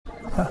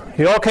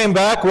You all came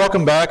back.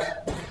 Welcome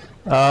back.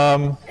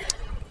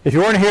 If you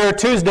weren't here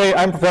Tuesday,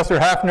 I'm Professor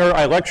Hafner.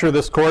 I lecture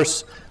this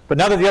course. But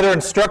now that the other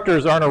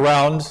instructors aren't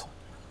around,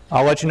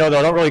 I'll let you know that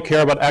I don't really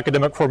care about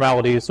academic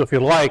formalities. So if you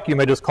like, you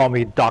may just call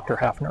me Dr.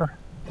 Hafner.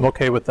 I'm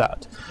okay with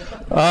that.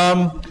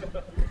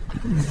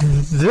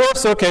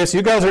 Okay, so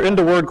you guys are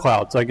into word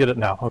clouds. I get it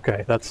now.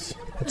 Okay, it's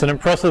an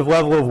impressive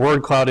level of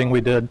word clouding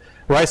we did,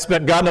 where I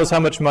spent God knows how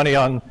much money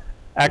on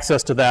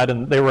access to that,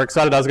 and they were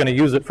excited I was going to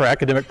use it for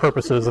academic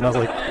purposes, and I was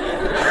like,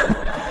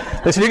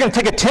 they said, you're going to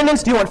take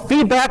attendance? Do you want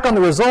feedback on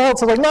the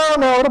results? I was like,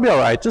 no, it'll be all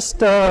right. Just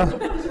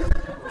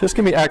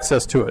give me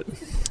access to it.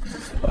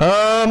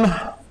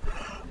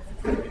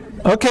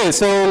 Okay,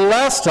 so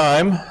last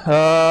time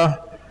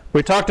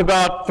we talked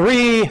about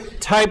 3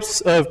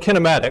 types of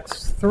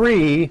kinematics.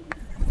 3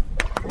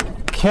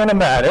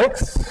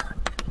 kinematics.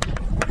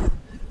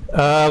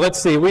 Let's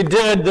see, we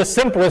did the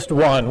simplest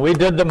one. We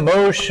did the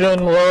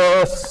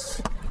motionless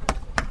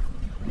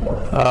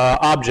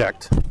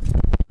object.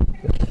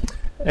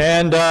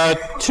 And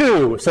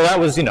 2, so that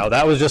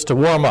was just to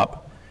warm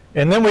up.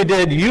 And then we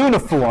did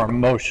uniform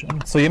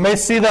motion. So you may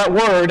see that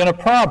word in a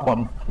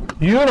problem.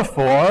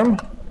 Uniform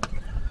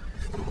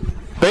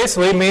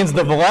basically means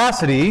the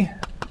velocity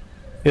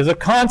is a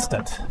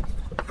constant.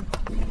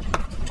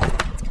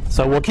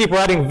 So we'll keep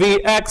writing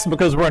Vx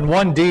because we're in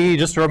 1D,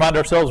 just to remind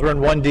ourselves we're in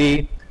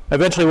 1D.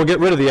 Eventually we'll get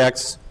rid of the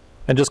x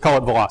and just call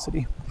it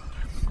velocity.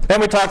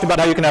 And we talked about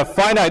how you can have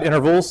finite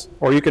intervals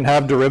or you can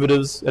have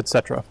derivatives,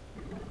 etc.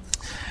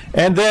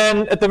 And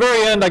then at the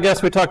very end, I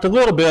guess we talked a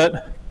little bit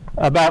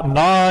about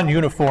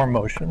non-uniform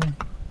motion.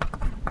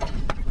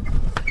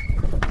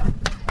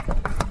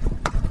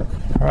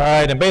 All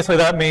right, and basically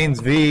that means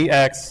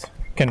Vx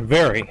can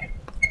vary.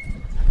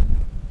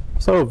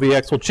 So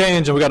Vx will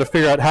change, and we've got to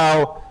figure out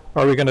how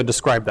are we going to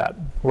describe that?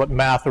 What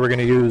math are we going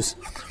to use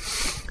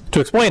to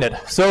explain it?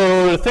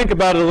 So to think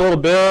about it a little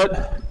bit,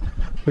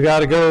 we got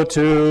to go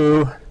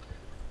to,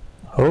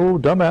 oh,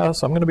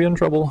 dumbass, I'm going to be in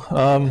trouble.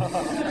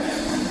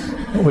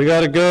 We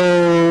got to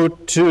go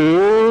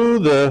to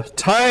the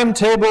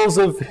timetables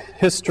of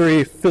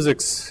history,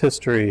 physics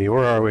history.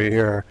 Where are we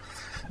here?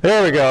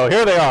 There we go.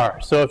 Here they are.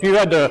 So if you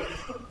had to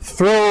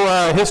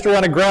throw history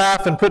on a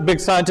graph and put big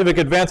scientific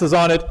advances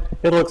on it,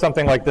 it'll look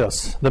something like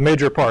this, the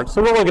major parts.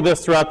 So we'll look at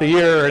this throughout the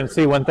year and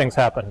see when things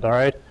happened, all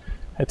right?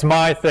 It's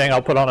my thing.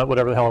 I'll put on it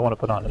whatever the hell I want to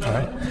put on it, all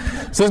right?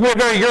 So this is a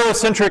very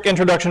Eurocentric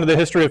introduction to the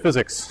history of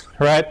physics,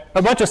 right?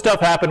 A bunch of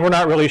stuff happened. We're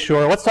not really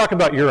sure. Let's talk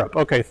about Europe.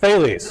 Okay,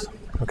 Thales.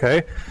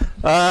 Okay,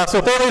 so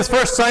Thales,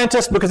 first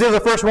scientist, because he was the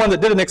first one that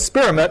did an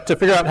experiment to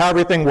figure out how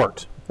everything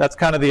worked. That's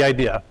kind of the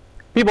idea.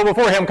 People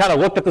before him kind of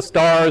looked at the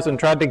stars and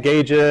tried to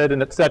gauge it, and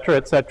et cetera,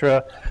 et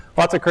cetera.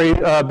 Lots of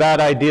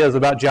bad ideas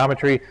about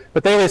geometry.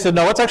 But Thales said,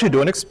 no, let's actually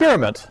do an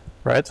experiment,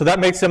 right? So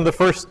that makes him the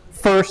first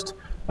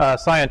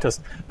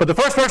scientist. But the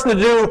first person to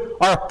do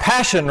our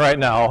passion right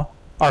now,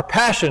 our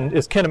passion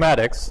is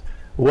kinematics,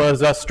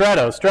 was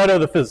Strato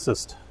the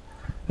physicist,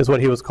 is what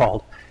he was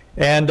called.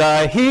 And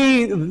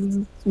he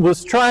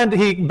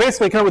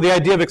basically came up with the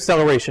idea of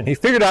acceleration. He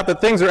figured out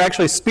that things are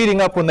actually speeding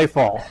up when they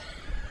fall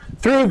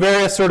through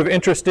various sort of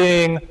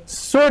interesting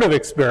sort of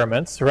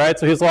experiments, right?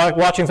 So he's like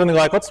watching something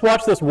like, let's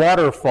watch this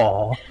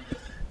waterfall.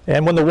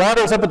 And when the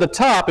water is up at the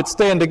top, it's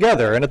staying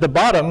together. And at the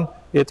bottom,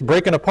 it's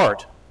breaking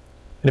apart.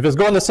 And if it's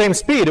going the same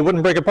speed, it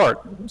wouldn't break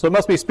apart. So it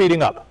must be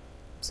speeding up.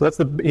 So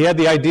he had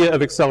the idea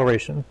of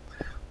acceleration.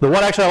 The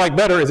one actually I like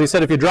better is he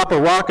said if you drop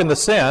a rock in the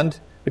sand,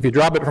 if you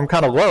drop it from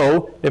kind of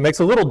low, it makes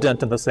a little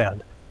dent in the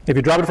sand. If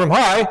you drop it from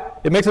high,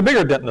 it makes a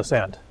bigger dent in the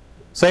sand.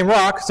 Same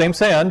rock, same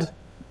sand.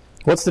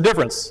 What's the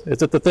difference? It's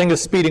that the thing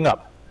is speeding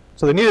up.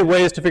 So they needed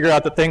ways to figure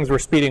out that things were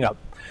speeding up.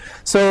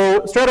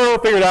 So Strato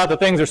figured out that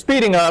things are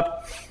speeding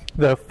up,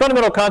 the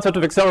fundamental concept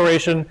of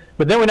acceleration,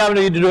 but then we now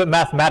need to do it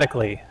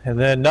mathematically. And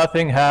then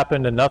nothing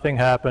happened, and nothing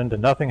happened,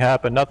 and nothing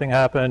happened, nothing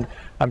happened.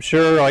 I'm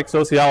sure like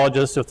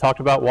sociologists have talked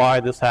about why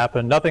this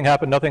happened. Nothing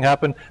happened, nothing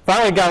happened.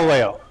 Finally,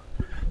 Galileo.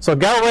 So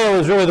Galileo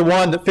is really the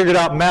one that figured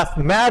out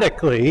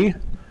mathematically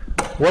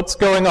what's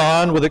going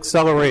on with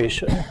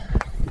acceleration.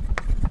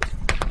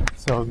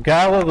 So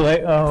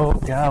Galileo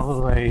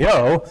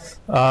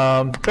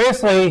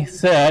basically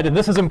said, and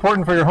this is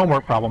important for your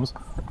homework problems,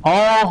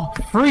 all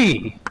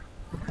free,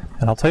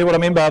 and I'll tell you what I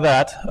mean by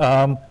that,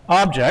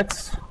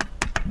 objects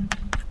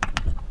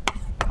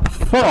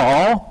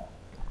fall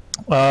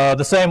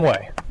the same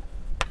way.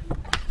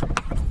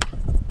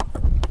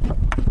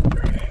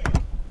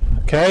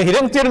 Okay, he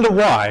didn't get into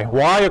y.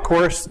 Y, of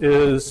course,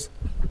 is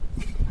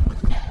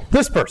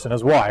this person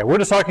is y. We're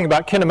just talking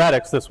about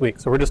kinematics this week,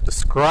 so we're just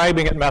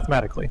describing it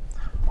mathematically.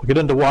 We'll get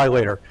into y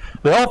later.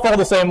 They all fall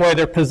the same way.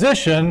 Their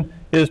position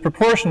is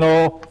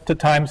proportional to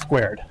time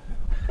squared.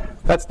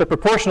 That's the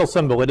proportional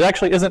symbol. It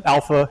actually isn't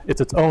alpha.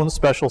 It's its own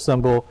special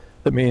symbol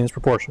that means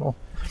proportional.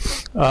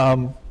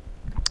 And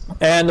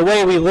the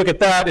way we look at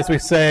that is we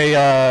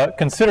say,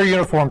 consider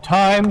uniform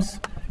times.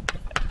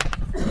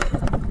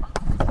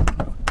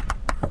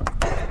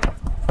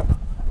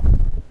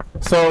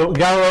 So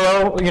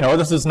Galileo,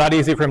 this is not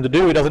easy for him to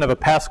do. He doesn't have a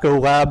Pasco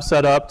lab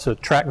set up to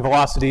track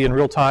velocity in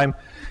real time.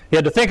 He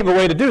had to think of a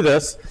way to do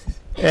this.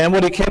 And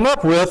what he came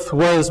up with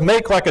was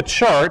make like a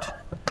chart.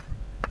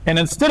 And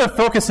instead of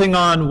focusing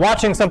on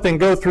watching something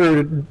go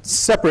through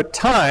separate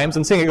times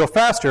and seeing it go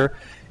faster,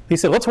 he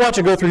said, let's watch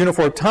it go through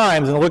uniform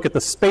times and look at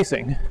the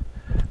spacing.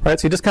 Right?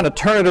 So you just kind of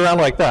turn it around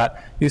like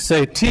that. You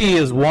say t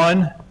is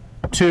 1,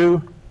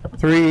 2,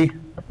 3,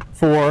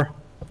 4,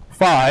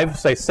 5,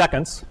 say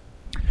seconds.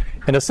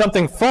 And if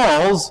something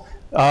falls,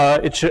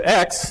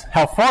 x,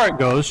 how far it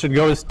goes, should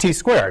go as t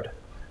squared.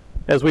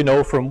 As we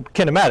know from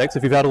kinematics,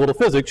 if you've had a little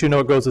physics, you know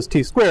it goes as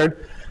t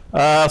squared.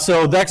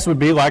 So x would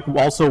be like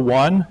also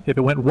 1. If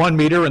it went 1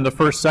 meter in the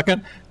first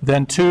second,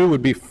 then 2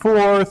 would be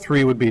 4,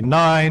 3 would be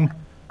 9,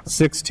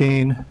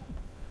 16,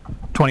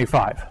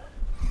 25.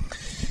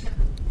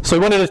 So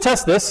we wanted to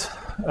test this,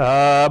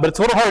 but it's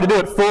a little hard to do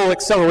at full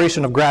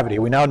acceleration of gravity.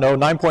 We now know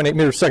 9.8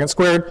 meters per second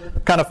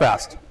squared, kind of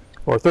fast,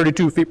 or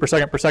 32 feet per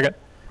second,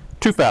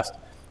 too fast.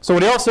 So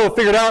what he also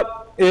figured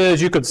out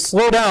is you could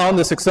slow down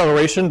this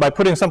acceleration by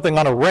putting something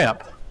on a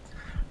ramp.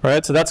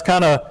 Right? So that's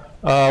kind of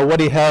what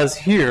he has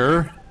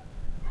here.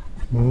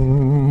 Good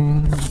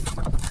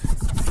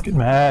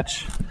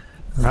match.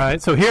 All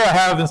right, so here I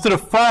have, instead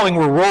of falling,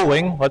 we're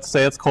rolling. Let's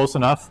say it's close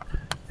enough.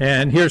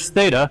 And here's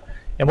theta.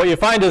 And what you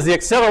find is the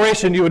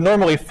acceleration you would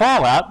normally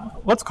fall at,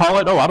 let's call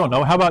it, I don't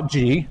know, how about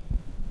g?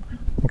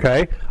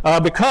 Okay,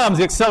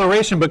 the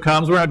acceleration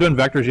becomes, we're not doing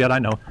vectors yet, I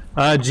know,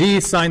 g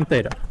sine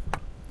theta.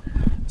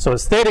 So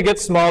as theta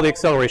gets small, the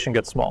acceleration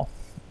gets small.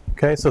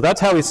 Okay, so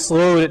that's how he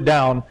slowed it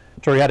down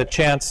to where he had a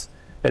chance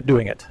at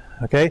doing it.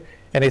 Okay,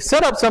 and he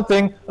set up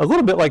something a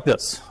little bit like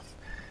this.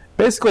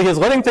 Basically, he was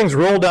letting things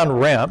roll down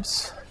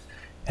ramps,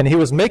 and he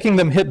was making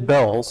them hit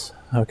bells.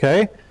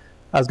 Okay,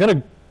 I was going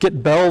to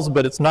get bells,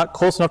 but it's not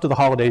close enough to the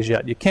holidays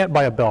yet. You can't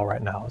buy a bell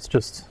right now. It's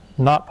just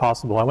not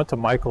possible. I went to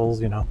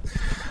Michael's, And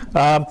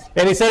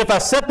he said if I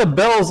set the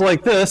bells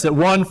like this at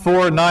 1,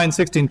 4, 9,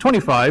 16,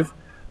 25,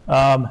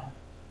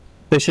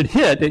 they should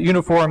hit at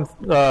uniform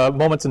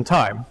moments in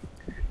time.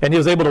 And he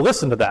was able to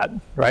listen to that,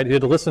 right? He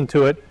had to listen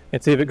to it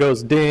and see if it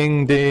goes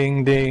ding,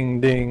 ding,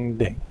 ding, ding,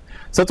 ding.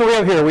 So that's what we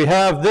have here. We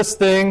have this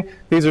thing.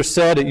 These are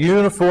set at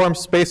uniform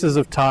spaces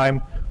of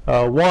time.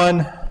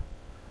 1,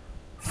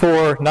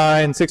 4,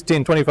 9,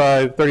 16,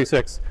 25,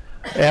 36.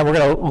 And we're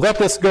going to let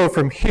this go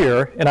from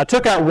here. And I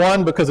took out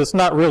 1 because it's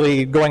not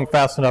really going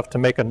fast enough to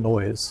make a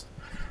noise.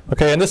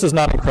 Okay, and this is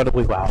not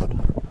incredibly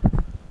loud.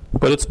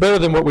 But it's better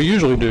than what we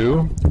usually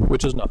do,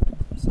 which is nothing.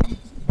 So,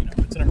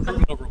 it's an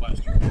improvement over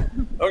last year.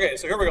 Okay,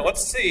 so here we go.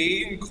 Let's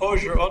see. Don't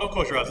close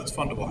your eyes. It's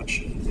fun to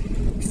watch.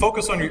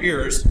 Focus on your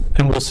ears,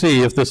 and we'll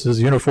see if this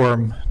is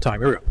uniform time.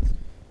 Here we go.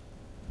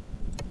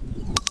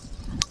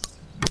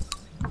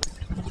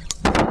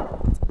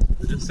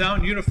 Did it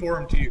sound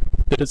uniform to you?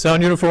 Did it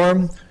sound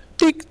uniform?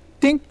 Dink,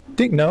 dink,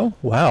 dink. No?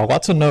 Wow,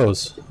 lots of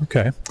no's.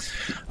 Okay.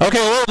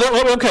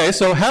 Okay,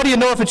 so how do you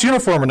know if it's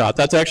uniform or not?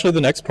 That's actually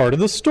the next part of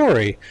the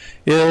story.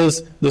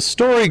 The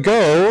story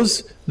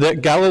goes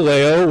that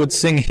Galileo would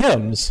sing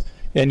hymns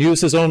and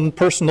use his own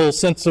personal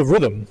sense of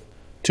rhythm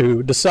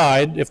to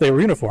decide if they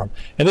were uniform.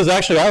 And this is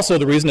actually also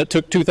the reason it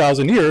took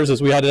 2,000 years,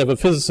 is we had to have a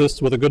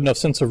physicist with a good enough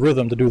sense of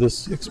rhythm to do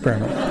this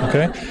experiment.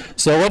 Okay?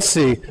 So let's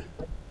see.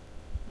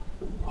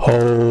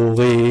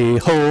 Holy,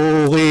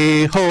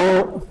 holy,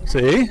 holy.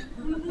 See?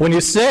 When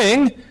you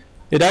sing,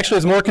 it actually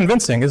is more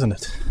convincing, isn't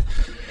it?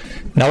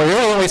 Now, we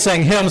really only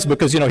sang hymns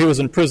because, he was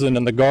in prison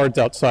and the guards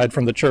outside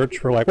from the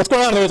church were like, what's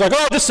going on? And he was like,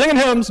 just singing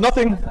hymns.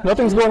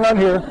 Nothing's going on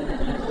here.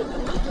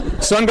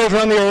 Sun goes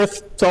around the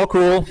earth. It's all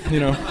cool,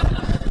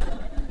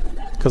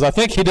 Because I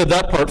think he did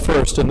that part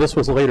first, and this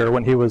was later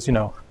when he was,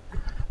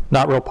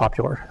 not real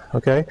popular.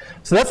 Okay?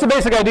 So that's the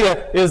basic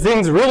idea, is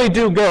things really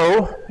do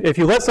go, if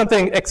you let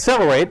something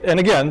accelerate, and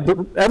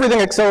again,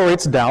 everything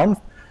accelerates down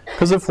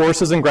because of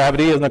forces and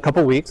gravity in a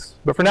couple weeks.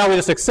 But for now, we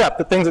just accept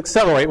that things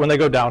accelerate when they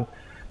go down.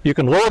 You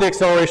can lower the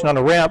acceleration on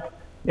a ramp,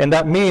 and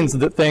that means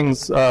that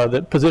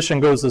that position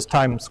goes as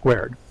time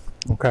squared.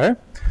 Okay?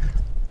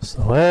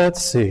 So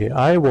let's see.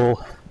 I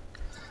will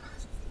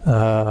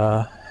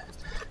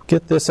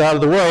get this out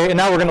of the way, and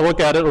now we're going to look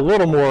at it a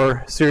little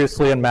more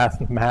seriously and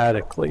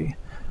mathematically,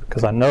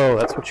 because I know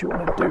that's what you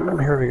want to do.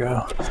 Here we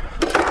go.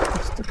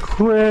 Just a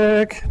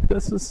quick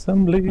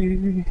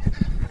disassembly.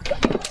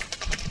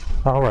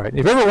 All right.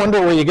 If you ever wonder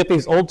where you get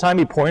these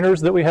old-timey pointers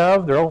that we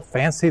have, they're all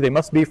fancy. They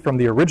must be from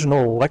the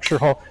original lecture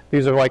hall.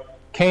 These are like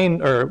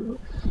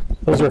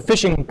those are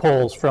fishing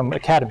poles from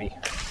Academy.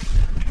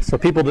 So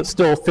people that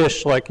still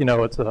fish like,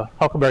 it's a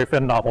Huckleberry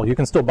Finn novel, you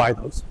can still buy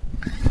those.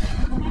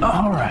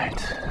 All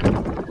right.